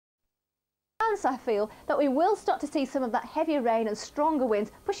close, I feel, that we will start to see some of that heavier rain and stronger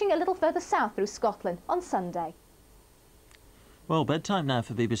winds pushing a little further south through Scotland on Sunday. Well, bedtime now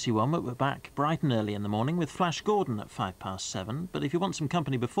for BBC One, but we're back bright and early in the morning with Flash Gordon at 7:05. But if you want some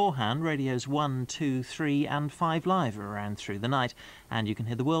company beforehand, radios 1, 2, 3 and 5 live are around through the night, and you can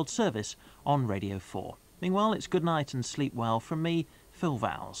hear the World Service on Radio 4. Meanwhile, it's good night and sleep well from me, Phil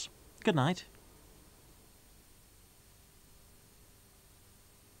Vowles. Good night.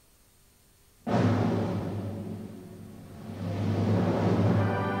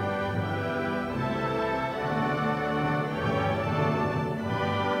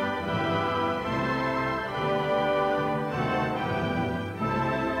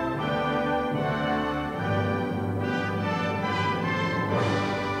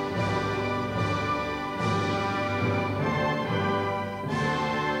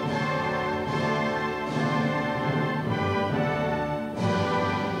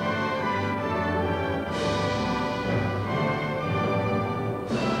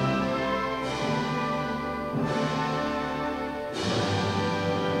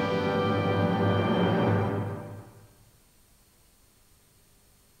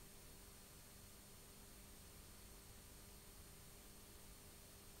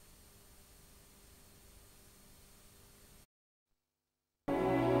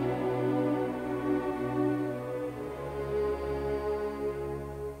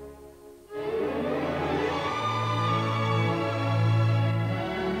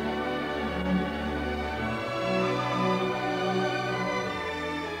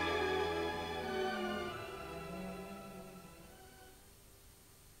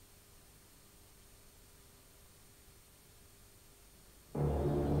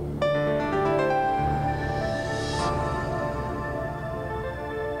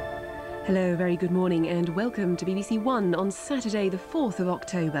 Hello, very good morning and welcome to BBC One on Saturday the 4th of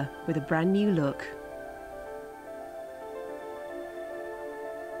October with a brand new look.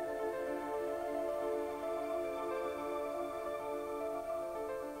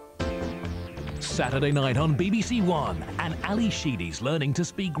 Saturday night on BBC One, and Ali Sheedy's learning to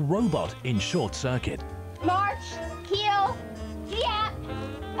speak robot in Short Circuit. March, heel, gap,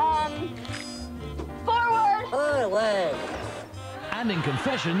 forward. And in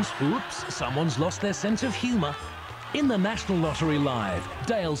Confessions, oops, someone's lost their sense of humour. In the National Lottery Live,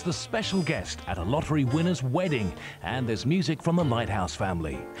 Dale's the special guest at a lottery winner's wedding, and there's music from the Lighthouse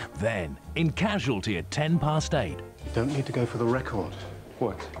family. Then, in Casualty at 8:10. You don't need to go for the record.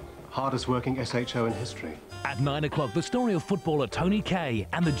 What? Hardest working SHO in history. At 9 o'clock, the story of footballer Tony Kay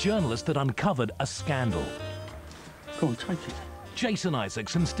and the journalist that uncovered a scandal. Go on, take it. Jason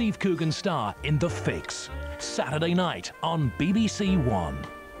Isaacs and Steve Coogan star in The Fix. Saturday night on BBC One.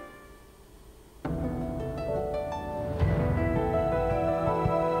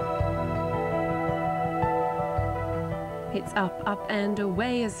 It's up, up and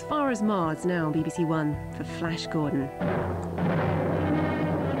away as far as Mars now on BBC One for Flash Gordon.